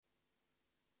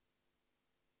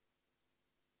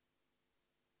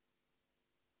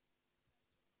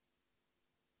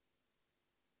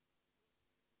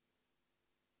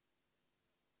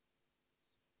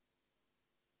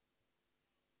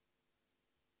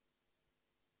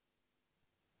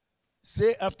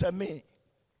Say after me,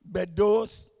 but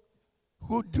those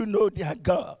who do know their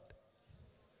God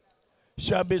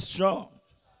shall be strong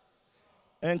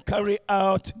and carry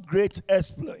out great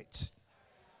exploits.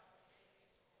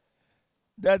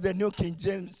 That's the New King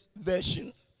James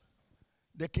Version.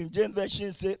 The King James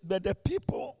Version says, but the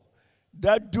people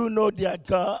that do know their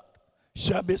God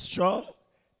shall be strong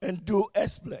and do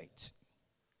exploits.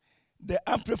 The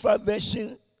Amplified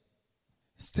Version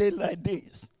states like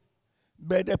this,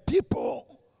 but the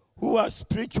people who are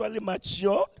spiritually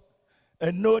matured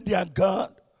and know their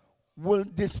God will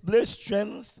display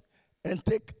strength and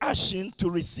take action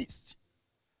to resist.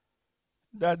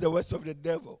 That's the words of the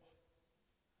devil.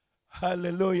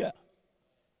 Hallelujah.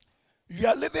 You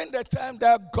are living the time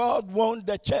that God wants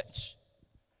the church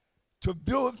to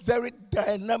build very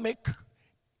dynamic,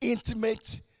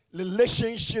 intimate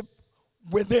relationship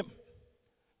with Him.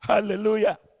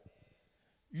 Hallelujah.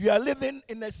 You are living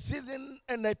in a season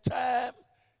and a time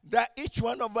that each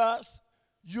one of us,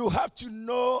 you have to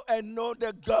know and know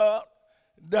the God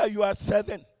that you are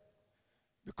serving.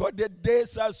 Because the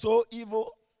days are so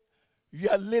evil. We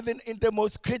are living in the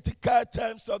most critical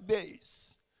times of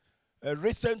days.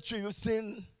 Recently, you've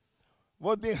seen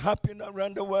what's been happening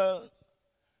around the world.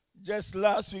 Just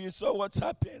last week, you saw what's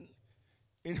happened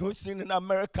in Houston, in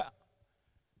America.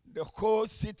 The whole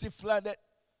city flooded.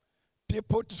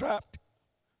 People trapped.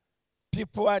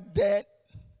 People are dead.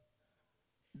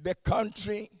 The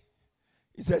country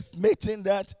is estimating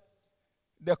that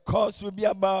the cost will be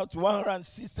about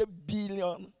 $160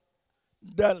 billion.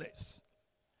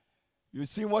 You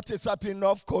see what is happening in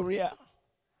North Korea?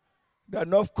 That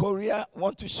North Korea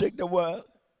want to shake the world.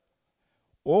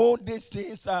 All these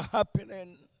things are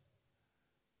happening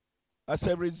as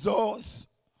a result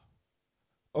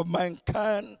of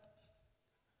mankind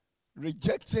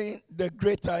rejecting the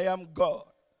great I am God.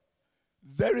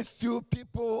 Very few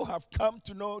people have come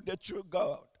to know the true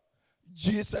God,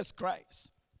 Jesus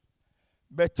Christ.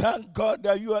 But thank God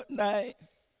that you and I,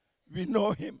 we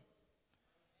know Him.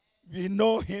 We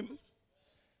know Him.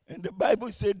 And the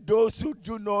Bible said, those who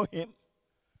do know Him,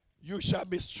 you shall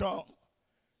be strong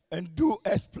and do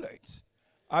exploits.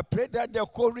 I pray that the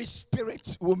Holy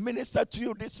Spirit will minister to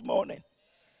you this morning.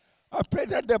 I pray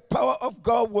that the power of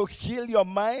God will heal your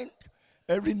mind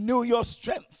and renew your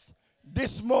strength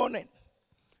this morning.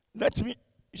 Let me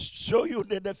show you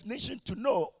the definition to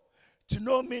know. To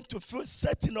know means to feel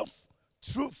certain of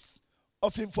truth,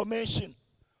 of information,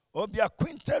 or be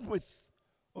acquainted with,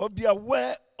 or be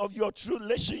aware of your true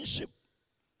relationship.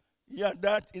 Yeah,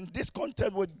 that in this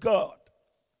context with God.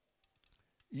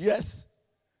 Yes,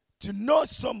 to know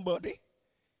somebody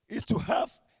is to have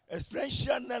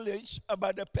experiential knowledge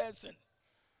about the person,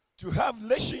 to have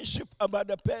relationship about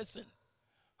the person.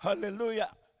 Hallelujah.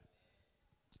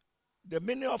 The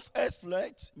meaning of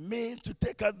exploit means to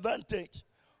take advantage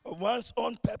of one's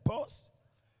own purpose,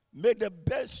 make the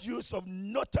best use of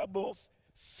notable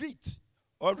feat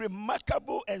or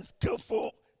remarkable and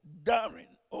skillful daring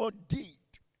or deed.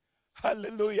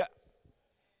 Hallelujah.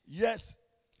 Yes,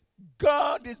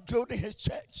 God is building His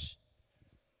church.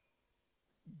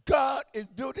 God is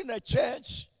building a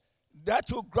church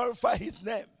that will glorify His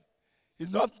name.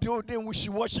 He's not building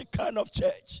wishy-washy kind of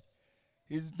church.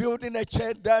 He's building a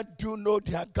church that do know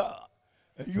their God.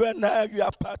 And you and I, we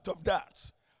are part of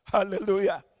that.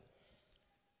 Hallelujah.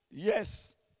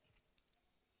 Yes.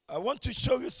 I want to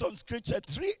show you some scripture.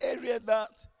 3 areas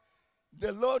that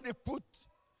the Lord put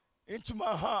into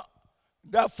my heart.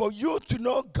 That for you to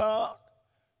know God,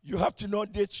 you have to know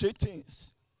these 3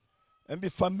 things. And be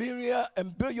familiar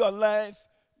and build your life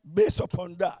based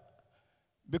upon that.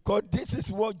 Because this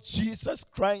is what Jesus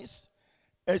Christ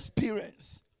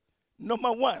experienced.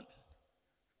 Number 1,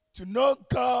 to know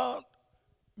God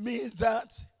means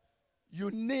that you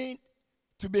need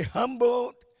to be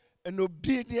humbled and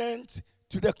obedient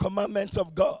to the commandments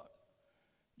of God.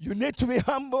 You need to be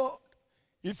humbled.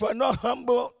 If you are not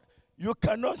humble, you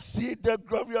cannot see the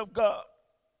glory of God.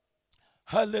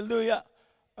 Hallelujah.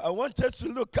 I want us to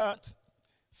look at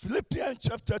Philippians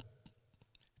chapter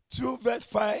 2, verse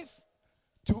 5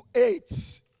 to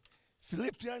 8.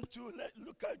 Philippians 2, let's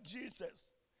look at Jesus.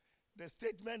 The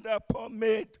statement that Paul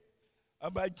made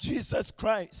about Jesus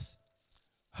Christ.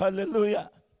 Hallelujah.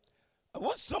 I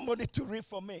want somebody to read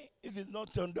for me. If it's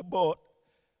not on the board,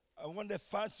 I want the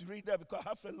fast reader because I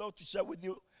have a lot to share with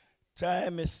you.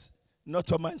 Time is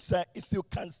not on my side. If you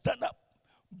can stand up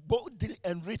boldly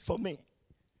and read for me.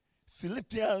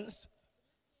 Philippians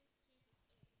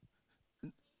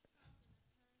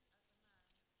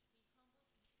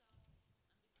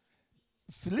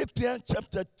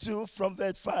chapter 2 from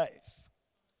verse 5.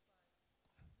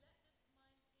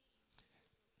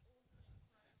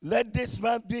 Let this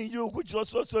mind be in you, which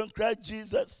was also in Christ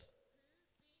Jesus,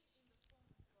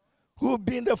 who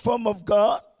being in the form of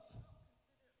God,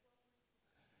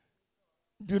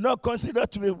 do not consider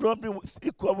to be robbery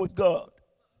equal with God.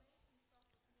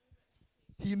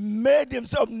 He made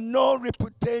himself no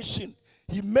reputation.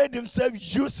 He made himself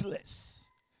useless.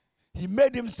 He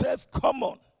made himself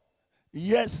common.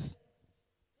 Yes.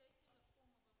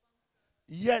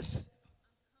 Yes.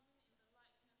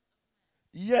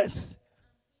 Yes.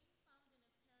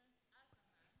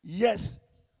 Yes.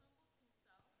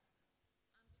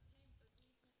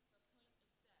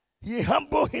 He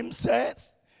humbled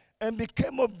himself and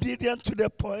became obedient to the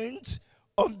point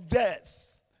of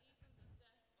death.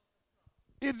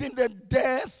 Even the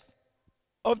death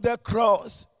of the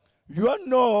cross. You all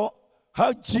know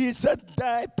how Jesus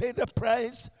died, paid the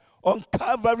price on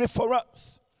Calvary for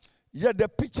us. Yet the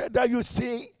picture that you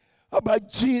see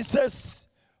about Jesus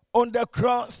on the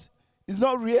cross is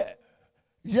not real.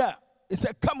 Yeah, it's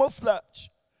a camouflage.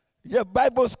 Yeah,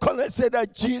 Bible scholars say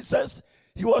that Jesus,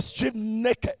 he was stripped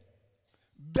naked,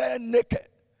 bare naked,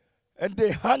 and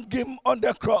they hung him on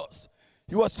the cross.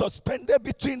 He was suspended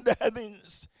between the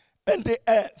heavens and the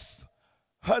earth.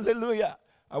 Hallelujah.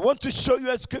 I want to show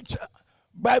you a scripture.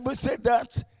 Bible said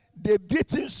that they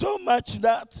beat him so much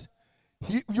that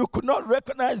you could not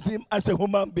recognize him as a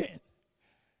human being.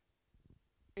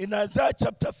 In Isaiah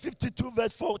chapter 52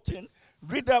 verse 14,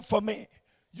 read that for me.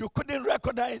 You couldn't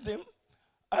recognize him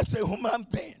as a human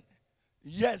being.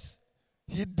 Yes,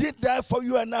 he did that for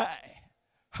you and I.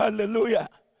 Hallelujah.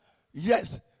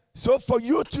 Yes. So for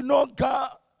you to know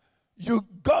God, you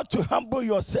got to humble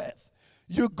yourself.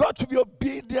 You got to be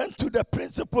obedient to the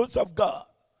principles of God.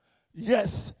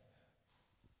 Yes.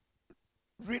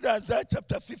 Read Isaiah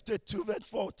chapter 52 verse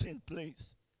 14,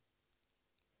 please.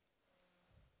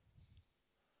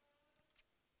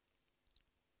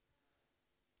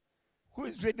 Who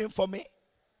is reading for me?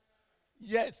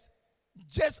 Yes.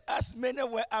 Just as many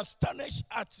were astonished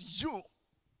at you,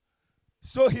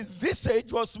 so his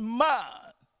visage was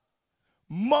marred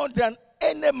more than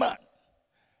any man,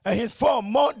 and his form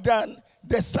more than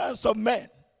the sons of men.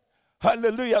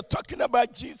 Hallelujah. Talking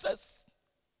about Jesus.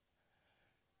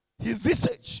 His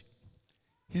visage,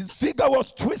 his figure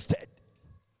was twisted.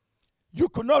 You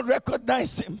could not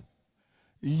recognize him.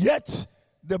 Yet,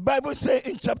 the Bible says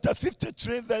in chapter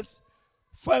 53, verse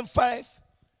 4 and 5,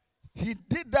 he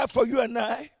did that for you and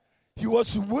I. He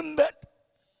was wounded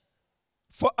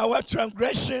for our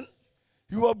transgression.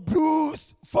 He was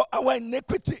bruised for our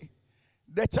iniquity.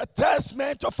 The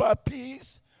chastisement of our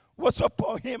peace was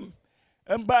upon him,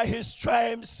 and by his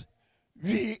stripes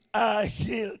we are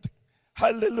healed.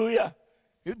 Hallelujah.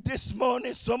 If this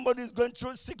morning somebody is going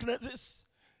through sicknesses,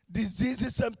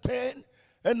 diseases and pain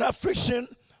and affliction,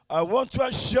 I want to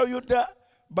assure you that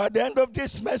by the end of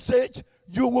this message,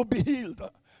 you will be healed.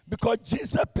 Because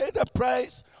Jesus paid the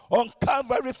price on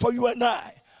Calvary for you and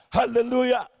I.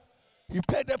 Hallelujah. He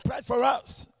paid the price for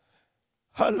us.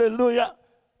 Hallelujah.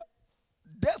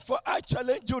 Therefore, I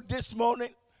challenge you this morning.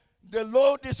 The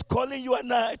Lord is calling you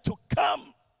and I to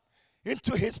come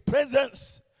into his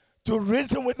presence, to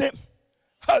reason with him.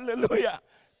 Hallelujah.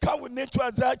 Come with me to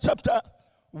Isaiah chapter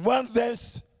 1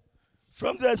 verse,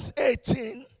 from verse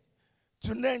 18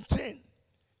 to 19.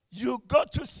 You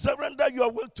got to surrender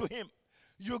your will to him.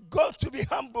 You got to be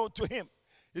humble to him.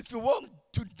 If you want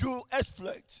to do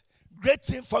exploits, great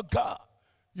thing for God,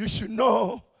 you should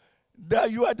know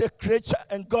that you are the creature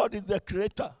and God is the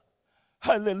creator.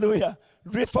 Hallelujah.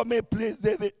 Read for me, please,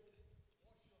 David.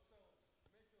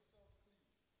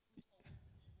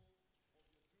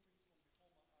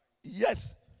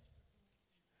 Yes.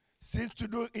 Since to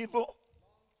do evil.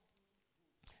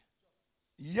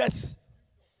 Yes.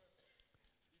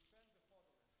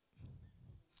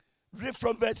 Read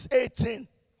from verse 18.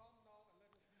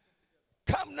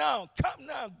 Come now.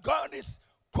 God is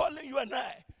calling you and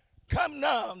I. Come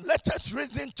now. Let us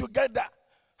reason together.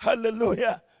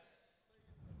 Hallelujah.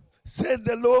 Says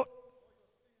the Lord.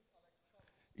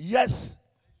 Yes.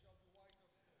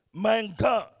 My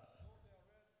God.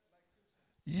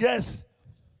 Yes.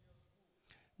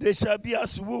 They shall be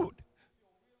as wood.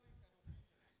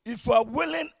 If you are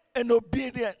willing and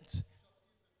obedient,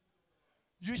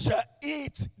 you shall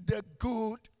eat the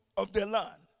good of the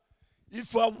land.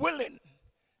 If you are willing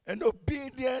and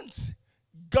obedient,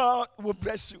 God will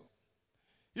bless you.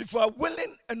 If you are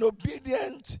willing and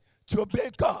obedient to obey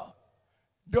God,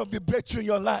 there will be breakthrough in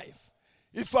your life.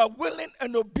 If you are willing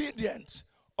and obedient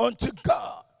unto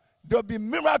God, there will be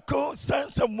miracles,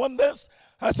 signs, and wonders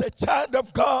as a child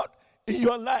of God in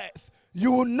your life.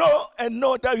 You will know and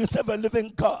know that you serve a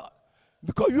living God.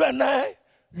 Because you and I,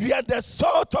 we are the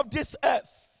salt of this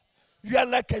earth. You are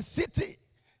like a city.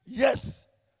 Yes,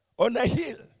 on a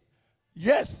hill.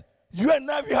 Yes, you and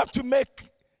I, we have to make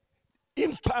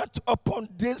impact upon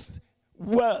this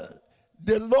world.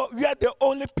 The Lord, we are the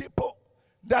only people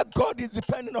that God is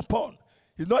depending upon.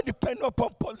 He's not depending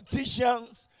upon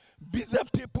politicians, business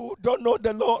people who don't know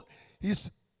the Lord. He's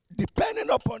depending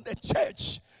upon the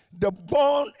church, the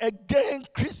born-again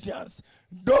Christians,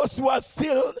 those who are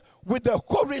filled with the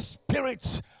Holy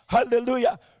Spirit.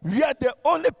 Hallelujah. We are the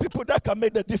only people that can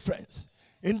make the difference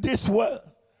in this world.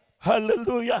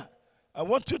 Hallelujah. I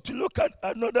want you to look at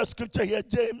another scripture here,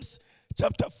 James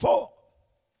chapter 4,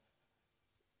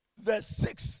 verse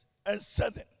 6 and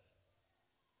 7.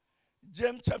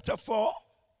 James chapter 4,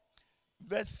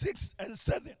 verse 6 and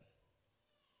 7.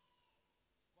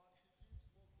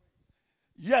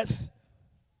 Yes.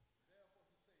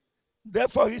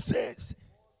 Therefore he says,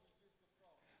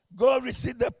 God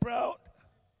receive the proud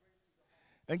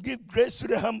and give grace to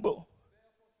the humble.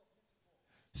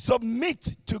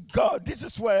 Submit to God. This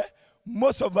is where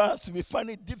most of us, we find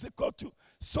it difficult to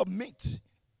submit.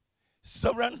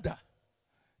 Surrender.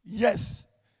 Yes.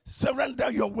 Surrender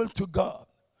your will to God.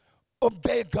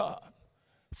 Obey God.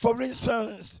 For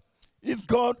instance, if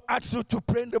God asks you to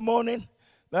pray in the morning,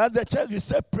 as the church, you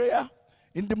say prayer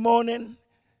in the morning,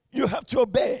 you have to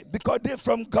obey because they're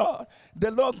from God.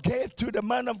 The Lord gave to the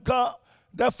man of God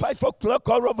that 5 o'clock,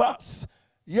 all of us,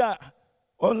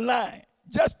 online.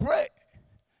 Just pray.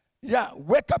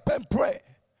 Wake up and pray.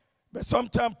 But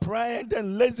sometimes praying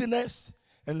and laziness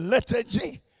and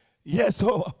lethargy. Yes,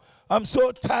 I'm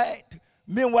so tired.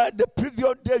 Meanwhile, the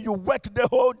previous day, you work the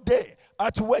whole day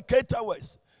at work 8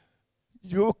 hours.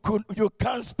 You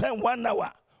can't spend 1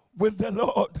 hour with the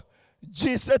Lord.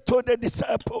 Jesus told the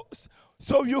disciples,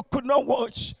 so you could not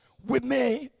watch with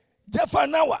me just for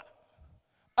an hour.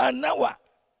 An hour,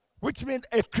 which means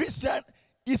a Christian,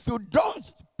 if you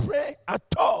don't pray at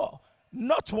all,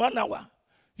 not 1 hour,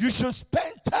 you should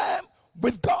spend time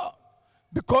with God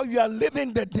because you are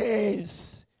living the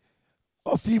days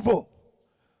of evil.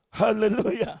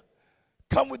 Hallelujah.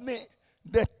 Come with me.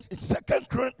 The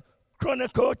 2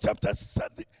 Chronicles chapter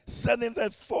 7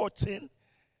 verse 14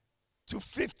 to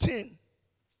 15.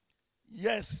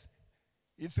 Yes.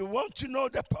 If you want to know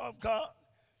the power of God,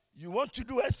 you want to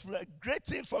do a great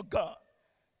thing for God,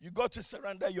 you got to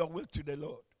surrender your will to the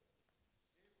Lord.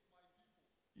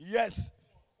 Yes.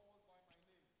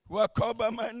 Who are called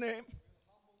by my name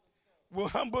will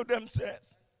humble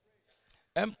themselves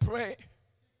and pray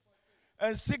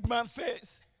and seek my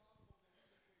face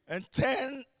and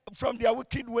turn from their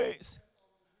wicked ways.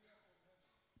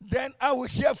 Then I will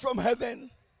hear from heaven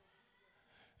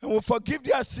and will forgive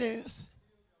their sins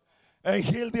and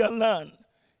heal their land.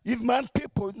 If man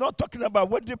people, it's not talking about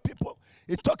worldly people,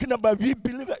 it's talking about we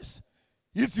believers.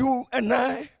 If you and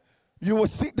I, you will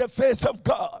seek the face of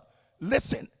God.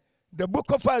 Listen, the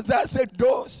book of Isaiah said,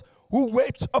 those who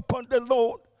wait upon the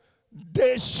Lord,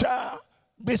 they shall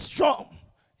be strong.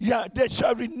 They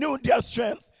shall renew their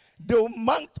strength. They will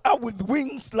mount up with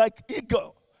wings like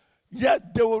eagle. They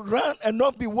will run and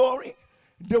not be worried.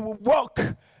 They will walk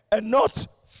and not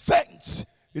faint.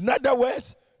 In other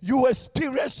words, you will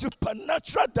experience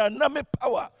supernatural dynamic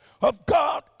power of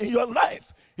God in your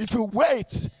life. If you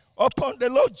wait upon the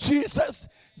Lord Jesus,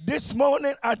 this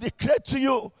morning I declare to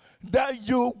you that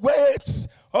you wait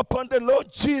upon the Lord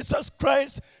Jesus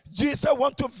Christ. Jesus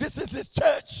wants to visit his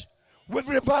church with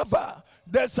revival.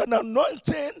 There's an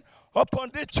anointing upon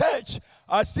the church.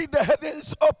 I see the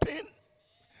heavens open,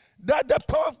 that the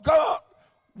power of God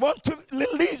wants to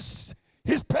release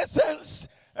his presence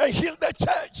and heal the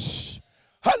church.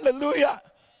 Hallelujah.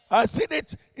 I see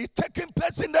it is taking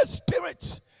place in the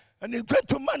spirit and it's going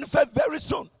to manifest very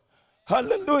soon.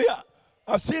 Hallelujah.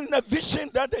 I've seen a vision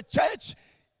that the church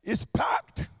is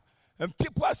packed and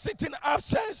people are sitting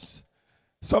upstairs.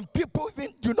 Some people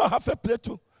even do not have a place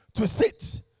to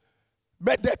sit.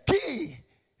 But the key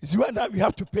is you and I, we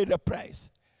have to pay the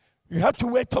price. You have to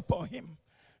wait upon him.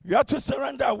 You have to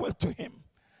surrender our will to him.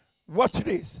 Watch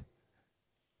this.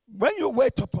 When you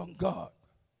wait upon God,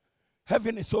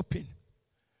 heaven is open.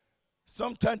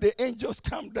 Sometimes the angels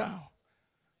come down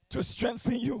to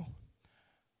strengthen you.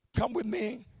 Come with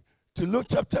me to Luke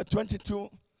chapter 22.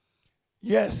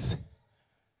 Yes,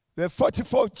 the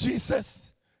 44th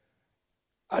Jesus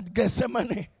at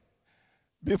Gethsemane,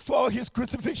 before his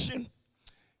crucifixion,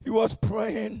 he was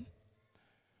praying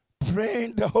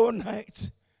the whole night.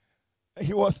 And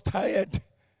he was tired. He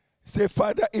said,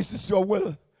 Father, if this is your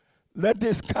will, let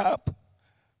this cup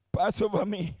pass over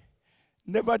me.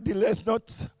 Nevertheless,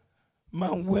 not my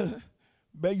will,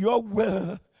 but your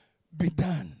will be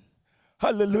done.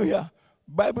 Hallelujah.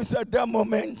 Bible said at that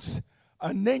moment,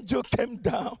 an angel came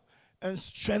down and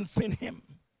strengthened him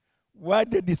while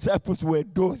the disciples were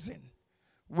dozing,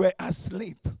 were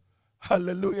asleep.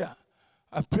 Hallelujah.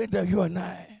 I pray that you and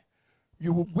I,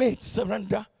 you will wait,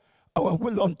 surrender our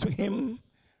will unto him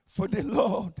for the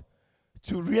Lord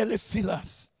to really fill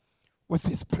us with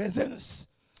his presence.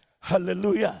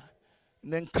 Hallelujah.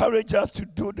 And encourage us to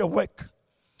do the work.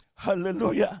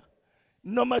 Hallelujah.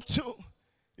 Number 2,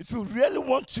 if you really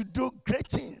want to do great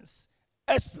things,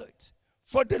 exploits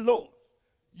for the Lord,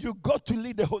 you got to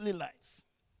lead a holy life.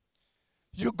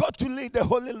 You got to lead a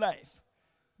holy life.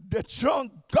 The throne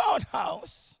God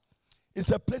house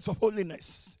is a place of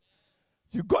holiness.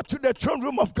 You go to the throne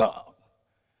room of God.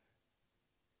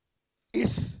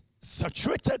 It's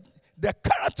saturated. The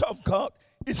character of God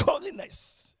is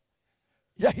holiness.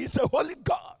 Yeah, he's a holy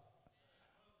God.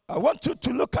 I want you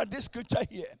to look at this scripture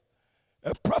here.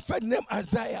 A prophet named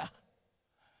Isaiah.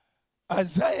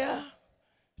 Isaiah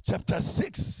chapter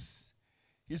 6.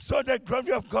 He saw the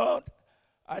glory of God.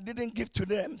 I didn't give to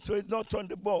them, so it's not on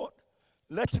the board.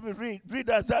 Let me read. Read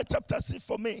Isaiah chapter 6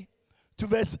 for me, to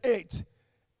verse 8.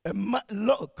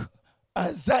 Look,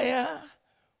 Isaiah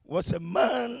was a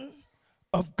man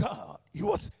of God.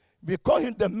 We call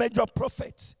him the major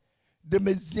prophet, the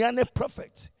messianic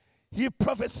prophet. He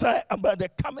prophesied about the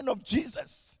coming of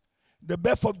Jesus, the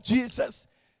birth of Jesus,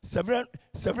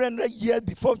 700 years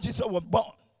before Jesus was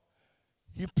born.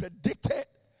 He predicted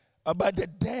about the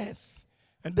death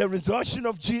and the resurrection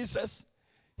of Jesus.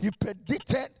 He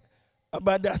predicted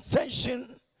about the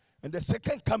ascension and the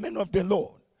second coming of the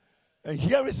Lord. And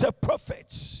here is a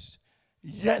prophet.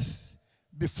 Yes,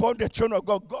 before the throne of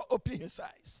God, God opened his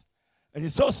eyes. And he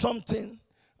saw something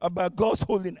about God's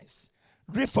holiness.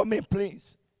 Read for me,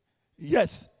 please.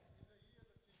 Yes.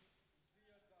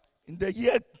 In the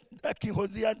year that King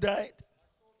Hosea died,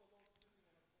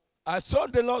 I saw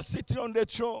the Lord sitting on the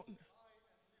throne,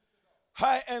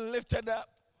 high and lifted up.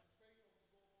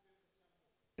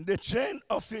 And the train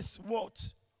of his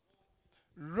what?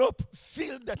 Robe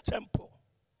filled the temple.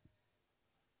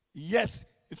 Yes,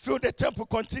 it filled the temple.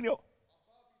 Continue.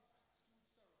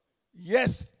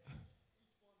 Yes.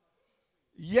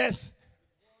 Yes.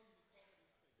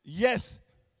 Yes.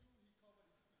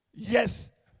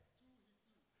 Yes.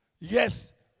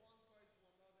 Yes.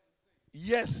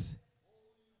 Yes.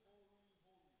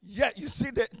 Yeah, you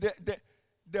see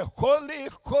the holy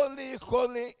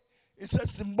is a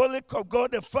symbolic of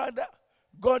God the Father,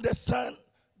 God the Son,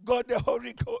 God the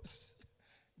Holy Ghost.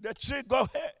 The three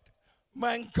Godhead.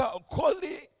 My God,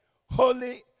 holy.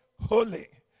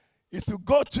 If you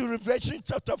go to Revelation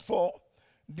chapter 4,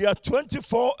 there are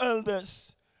 24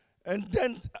 elders and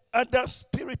then other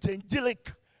spirit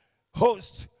angelic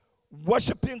hosts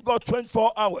worshiping God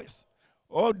 24 hours.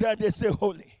 All that they say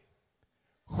holy.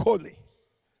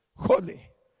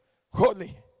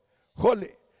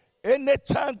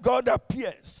 Anytime God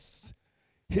appears,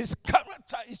 his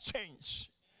character is changed.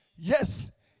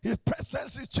 Yes, his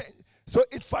presence is changed. So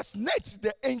it fascinates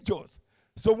the angels.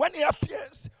 So when he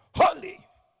appears, holy.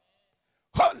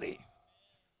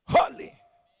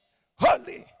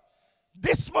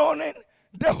 This morning,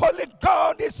 the Holy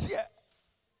God is here.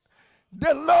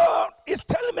 The Lord is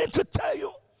telling me to tell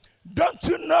you, don't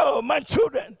you know, my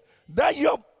children, that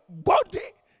your body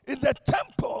is the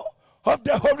temple of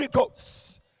the Holy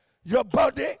Ghost. Your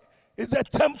body is the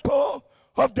temple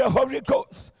of the Holy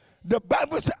Ghost. The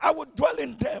Bible says, I will dwell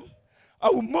in them. I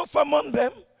will move among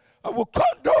them. I will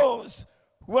call those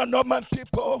who are not my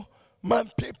people.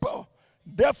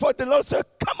 Therefore, the Lord said,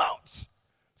 come out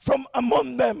from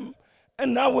among them,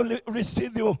 and I will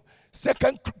receive you. 2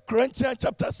 Corinthians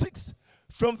chapter 6,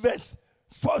 from verse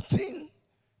 14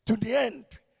 to the end.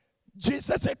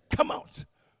 Jesus said, come out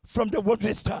from the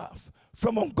watery staff,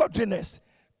 from ungodliness.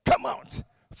 Come out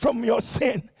from your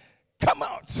sin. Come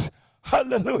out.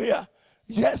 Hallelujah.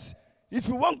 Yes, if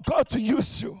you want God to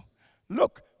use you,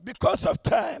 look, because of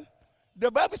time, the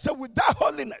Bible says without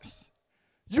holiness,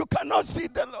 you cannot see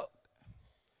the Lord.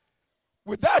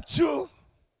 Without you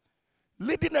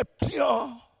leading a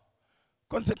pure,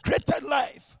 consecrated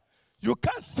life, you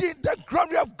can't see the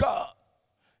glory of God.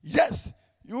 Yes,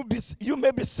 you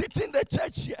may be sitting in the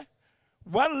church here,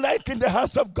 one leg in the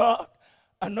house of God,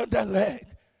 another leg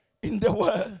in the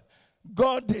world.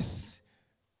 God is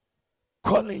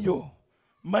calling you,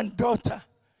 my daughter,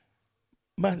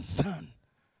 my son,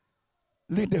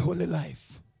 lead a holy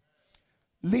life.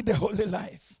 Lead a holy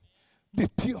life. Be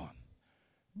pure.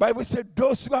 Bible said,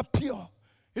 those who are pure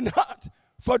in heart,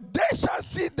 for they shall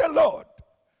see the Lord.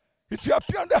 If you are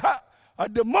pure in the heart,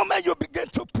 at the moment you begin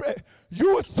to pray,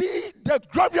 you will see the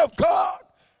glory of God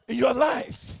in your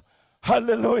life.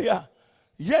 Hallelujah.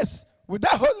 Yes,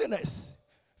 without holiness,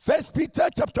 1 Peter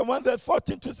chapter 1, verse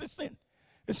 14 to 16.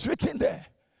 It's written there.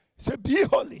 It says, be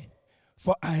holy,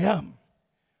 for I am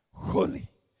holy.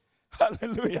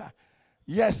 Hallelujah.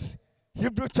 Yes.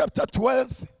 Hebrews chapter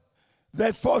 12,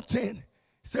 verse 14. It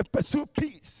says, pursue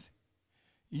peace.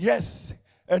 Yes.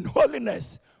 And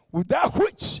holiness, without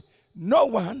which no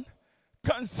one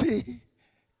can see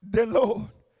the Lord.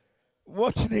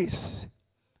 Watch this.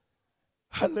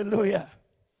 Hallelujah.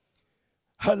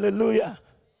 Hallelujah.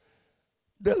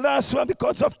 The last one,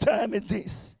 because of time, is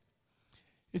this.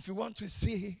 If you want to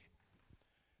see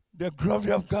the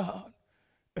glory of God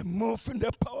and move in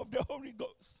the power of the Holy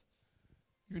Ghost,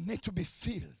 you need to be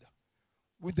filled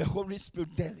with the Holy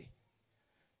Spirit daily.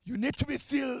 You need to be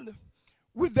filled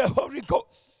with the Holy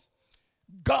Ghost.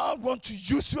 God wants to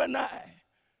use you and I,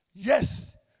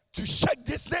 yes, to shake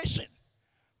this nation.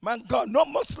 Man, God, no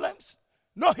Muslims,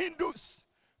 no Hindus.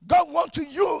 God wants to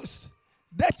use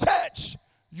the church,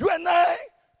 you and I,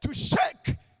 to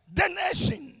shake the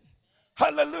nation.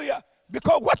 Hallelujah.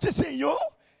 Because what is in you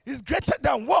is greater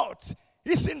than what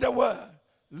is in the world.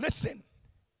 Listen.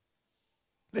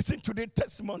 Listen to the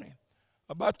testimony.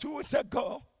 About 2 weeks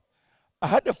ago, I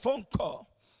had a phone call.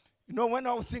 You know, when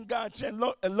I was in Ghana,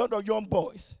 a lot of young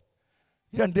boys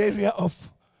here in the area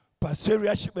of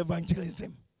pastoralship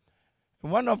evangelism.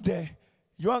 And one of the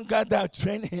young guys that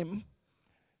trained him,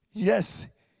 yes,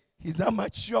 he's a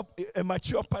mature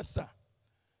pastor.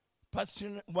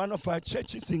 Pastoring one of our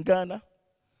churches in Ghana.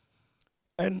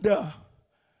 And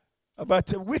about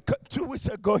 2 weeks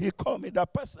ago, he called me,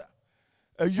 that pastor,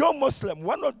 a young Muslim,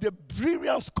 one of the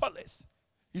brilliant scholars.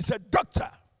 He's a doctor.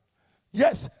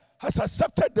 Yes, has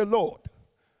accepted the Lord.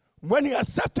 When he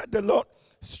accepted the Lord,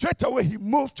 straight away he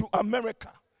moved to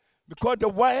America because the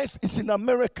wife is in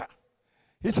America.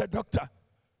 He's a doctor.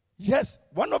 Yes,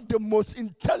 one of the most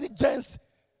intelligent,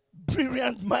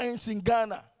 brilliant minds in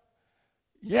Ghana.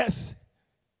 Yes,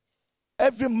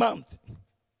 every month,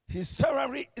 his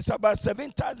salary is about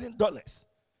 $7,000.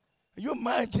 You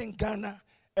imagine Ghana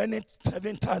earning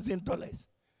 $7,000.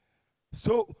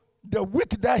 So the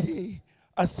week that he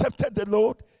accepted the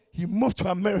Lord, he moved to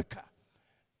America.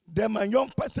 Then my young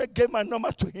pastor gave my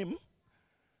number to him.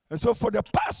 And so for the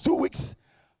past 2 weeks,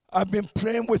 I've been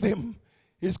praying with him.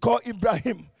 He's called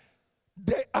Ibrahim.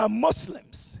 They are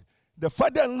Muslims. The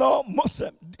father-in-law,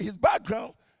 Muslim. His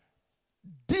background,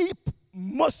 deep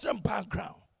Muslim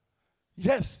background.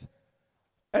 Yes.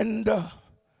 And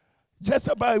just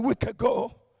about a week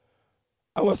ago,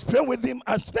 I was praying with him.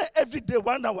 I spent every day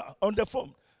 1 hour on the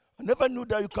phone. I never knew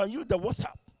that you can use the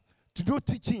WhatsApp to do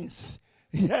teachings.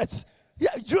 Yes.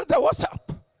 Yeah, use the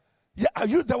WhatsApp. Yeah, I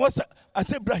use the WhatsApp. I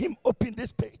said, Ibrahim, open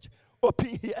this page.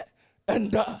 Open here.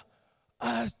 And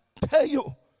I tell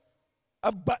you,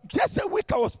 about just a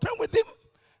week I was praying with him.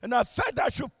 And I felt that I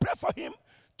should pray for him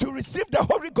to receive the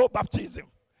Holy Ghost baptism.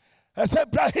 I said,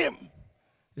 Ibrahim.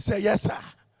 He said, yes, sir.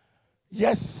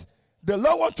 Yes, the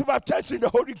Lord wants to baptize you in the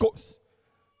Holy Ghost.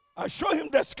 I show him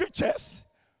the scriptures.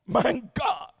 My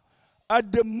God.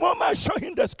 At the moment I show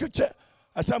him the scripture,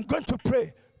 I said, I'm going to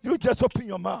pray. You just open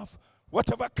your mouth.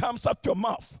 Whatever comes up your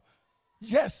mouth.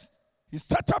 Yes. He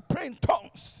started praying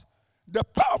tongues. The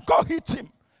power of God hit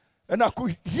him. And I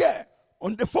could hear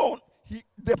on the phone,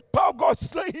 the power of God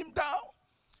slay him down.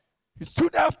 He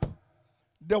stood up.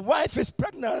 The wife is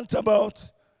pregnant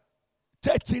about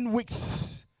 13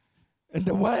 weeks. And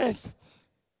the wife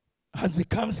has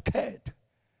become scared.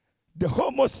 The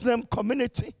whole Muslim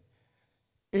community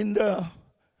in the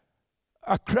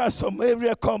Accra, some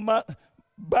area called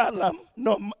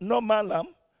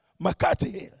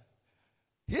Makati Hill.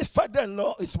 His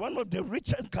father-in-law is one of the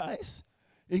richest guys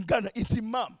in Ghana. He's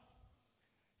Imam.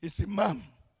 He's Imam.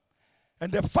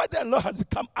 And the father-in-law has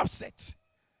become upset.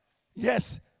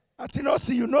 Yes. I think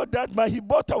also you know that, but he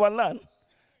bought our land.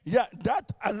 Yeah, that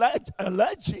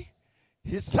Elijah,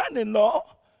 his son-in-law,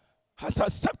 has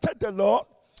accepted the Lord,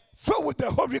 filled with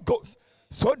the Holy Ghost.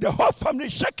 So the whole family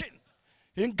is shaking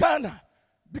in Ghana.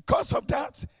 Because of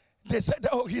that, they said,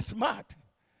 oh, he's mad.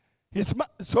 He's mad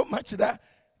so much that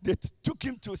they took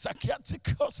him to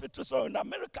psychiatric hospitals in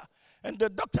America. And the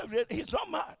doctor, he's not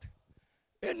mad.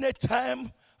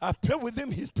 Anytime I pray with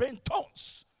him, he's praying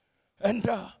tongues. And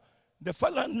the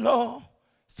father-in-law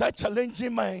started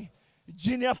challenging my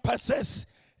junior pastors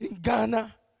in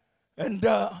Ghana. And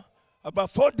about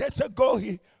 4 days ago,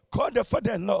 he called the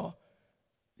father-in-law.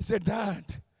 He said, Dad,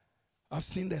 I've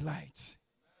seen the light.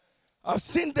 I've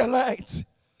seen the light.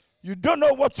 You don't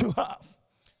know what you have.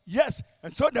 Yes.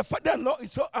 And so the father-in-law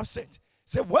is so upset. He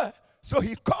said, well, so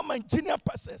he called my junior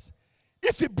pastors.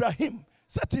 If Ibrahim,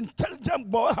 such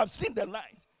intelligent boy, have seen the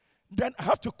light, then I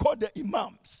have to call the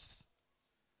imams.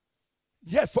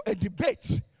 Yes, for a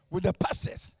debate with the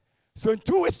pastors. So in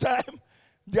 2 weeks' time,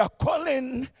 they are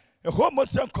calling a whole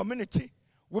Muslim community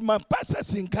with my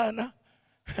pastors in Ghana.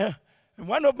 And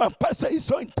one of my pastors is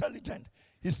so intelligent.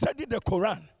 He studied the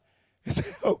Quran. He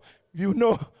said, oh, you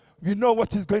know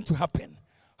what is going to happen.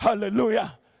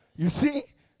 Hallelujah. You see,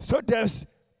 so there's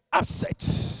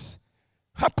upsets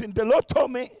happening. The Lord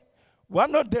told me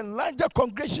one of the larger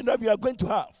congregations that we are going to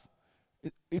have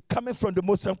is coming from the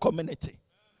Muslim community,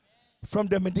 from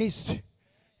the Middle East,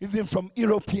 even from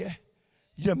Europe here.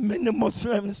 Many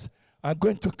Muslims are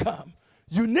going to come.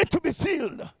 You need to be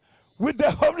filled with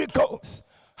the Holy Ghost.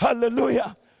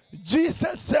 Hallelujah.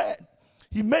 Jesus said,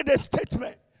 he made a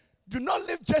statement, do not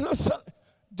leave Jerusalem.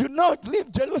 Do not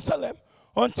leave Jerusalem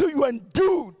until you are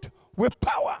endued with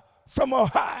power from on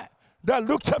high. That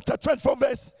Luke chapter 24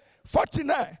 verse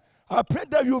 49. I pray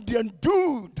that you'll be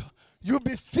endued. You'll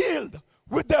be filled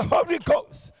with the Holy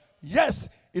Ghost. Yes,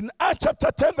 in Acts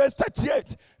chapter 10 verse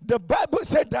 38, the Bible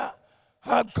said that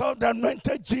how God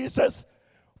anointed Jesus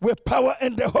with power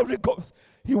and the Holy Ghost.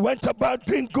 He went about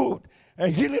doing good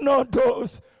and healing all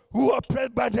those who were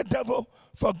oppressed by the devil,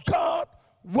 for God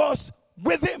was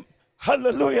with him.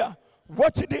 Hallelujah.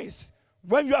 What it is,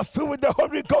 when you are filled with the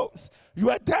Holy Ghost, you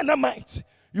are dynamite.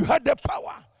 You have the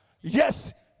power.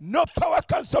 Yes, no power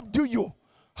can subdue you.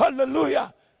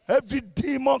 Hallelujah. Every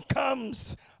demon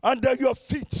comes under your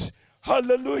feet.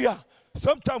 Hallelujah.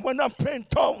 Sometimes when I'm praying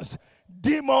tongues,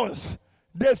 demons,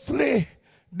 they flee,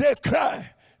 they cry,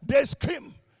 they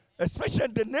scream. Especially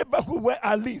in the neighborhood where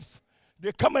I live.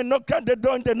 They come and knock on the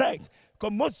door in the night.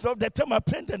 Because most of the time I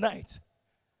pray in the night.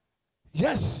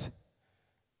 Yes.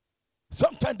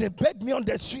 Sometimes they beg me on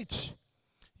the street.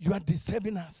 You are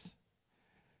disturbing us.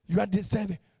 You are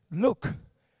disturbing. Look,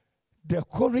 the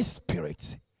Holy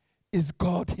Spirit is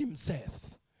God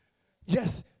himself.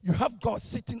 Yes, you have God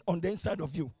sitting on the inside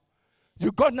of you.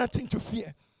 You got nothing to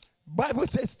fear. Bible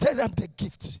says, stir up the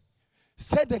gift.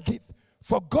 Stir the gift.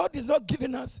 For God is not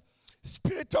giving us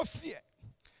spirit of fear,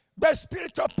 but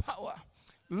spirit of power,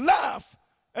 love,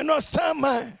 and of sound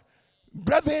mind.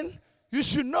 Brethren, you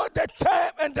should know the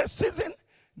time and the season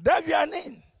that we are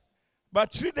in.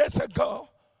 But 3 days ago,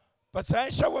 Pastor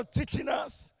Aisha was teaching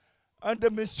us on the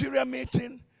ministerial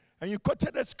meeting, and you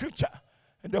quoted the scripture,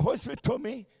 and the Holy Spirit told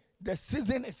me the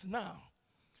season is now.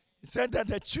 He said that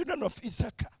the children of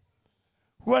Issachar,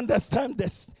 who understand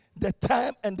the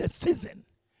time and the season,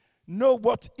 know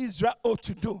what Israel ought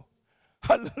to do.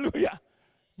 Hallelujah.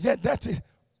 Yeah, that is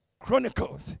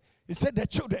Chronicles. He said, the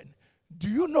children, do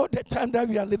you know the time that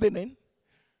we are living in?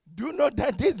 Do you know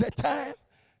that this is the time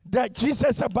that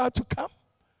Jesus is about to come?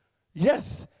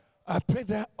 Yes, I pray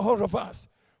that all of us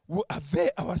will avail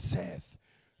ourselves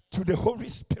to the Holy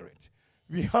Spirit.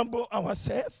 We humble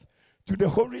ourselves to the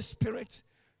Holy Spirit.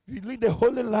 We lead a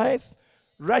holy life,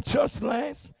 righteous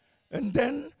life, and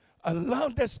then allow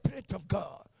the Spirit of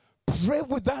God pray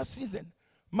with our season.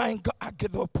 My God, I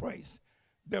give you praise.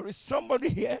 There is somebody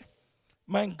here,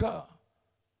 my God,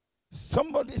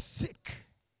 somebody sick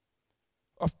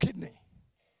of kidney.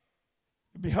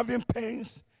 You'll be having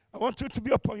pains. I want you to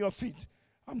be upon your feet.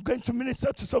 I'm going to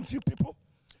minister to some few people.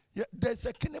 Yeah, there's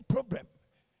a kidney problem.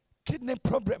 Kidney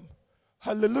problem.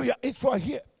 Hallelujah. If you are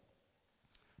here,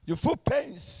 you feel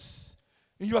pains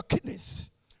in your kidneys.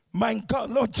 My God,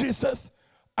 Lord Jesus,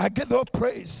 I give you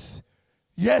praise.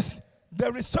 Yes,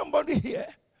 there is somebody here.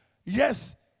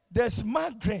 Yes, there's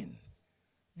migraine.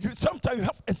 Sometimes you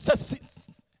have excessive,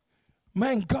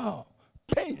 my God,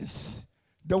 pains.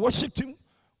 The worship team,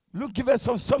 look, give us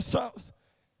some substance.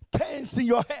 Pains in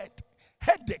your head,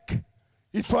 headache.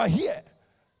 If you are here,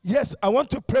 yes, I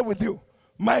want to pray with you.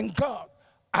 My God,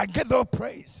 I give you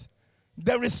praise.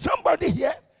 There is somebody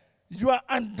here, you are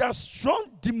under strong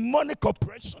demonic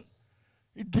oppression.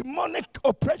 Demonic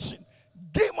oppression.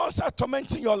 Demons are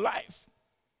tormenting your life.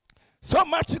 So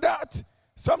much that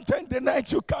sometimes in the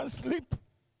night you can't sleep.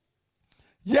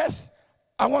 Yes,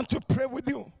 I want to pray with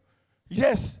you.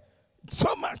 Yes,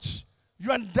 so much.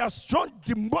 You are under strong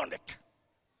demonic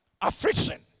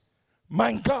affliction.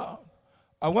 My God,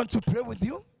 I want to pray with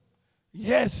you.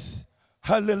 Yes,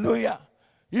 hallelujah.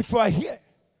 If you are here,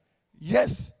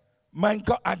 yes, my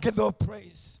God, I give you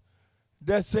praise.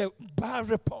 There's a bad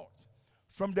report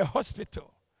from the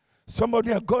hospital. Somebody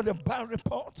has got a bad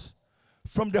report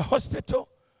from the hospital.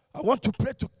 I want to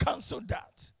pray to cancel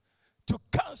that. To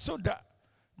cancel that.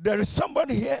 There is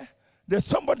somebody here. There's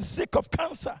somebody sick of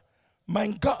cancer. My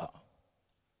God.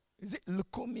 Is it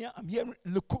leukemia? I'm hearing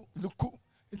leukemia.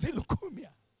 Is it leukemia?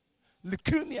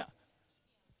 Leukemia.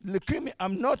 Leukemia.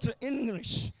 I'm not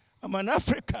English. I'm an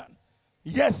African.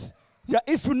 Yes. Yeah.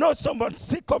 If you know someone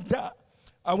sick of that,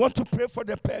 I want to pray for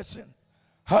the person.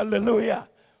 Hallelujah.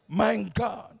 My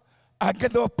God, I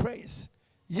give you praise.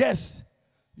 Yes,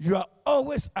 you are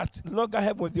always at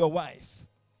loggerhead with your wife.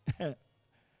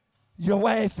 Your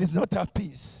wife is not at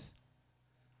peace.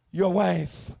 Your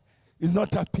wife is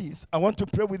not at peace. I want to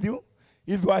pray with you.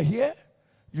 If you are here,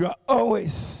 you are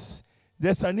always,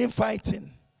 there's an infighting.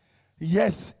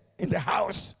 Yes, in the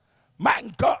house. My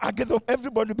God, I get up.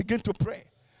 Everybody begin to pray.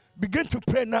 Begin to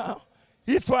pray now.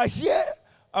 If you are here,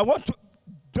 I want to,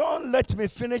 don't let me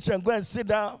finish and go and sit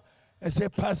down and say,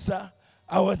 Pastor,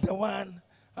 I was the one.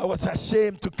 I was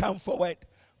ashamed to come forward.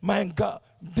 My God,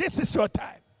 this is your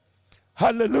time.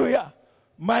 Hallelujah.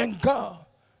 My God.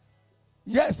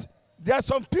 Yes, there are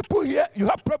some people here, you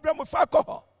have problem with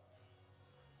alcohol.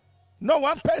 No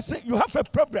one person, you have a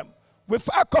problem with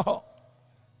alcohol.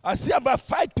 I see about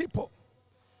 5 people.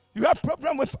 You have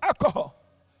problem with alcohol.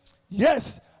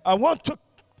 Yes, I want to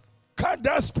cut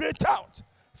that spirit out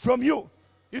from you.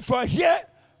 If you are here,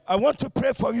 I want to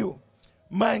pray for you.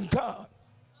 My God.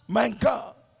 My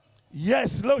God.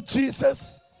 Yes, Lord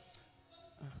Jesus.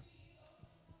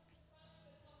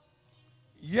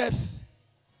 Yes.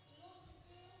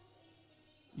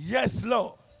 Yes,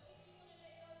 Lord.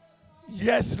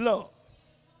 Yes, Lord.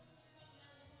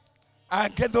 I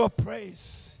give you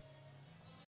praise.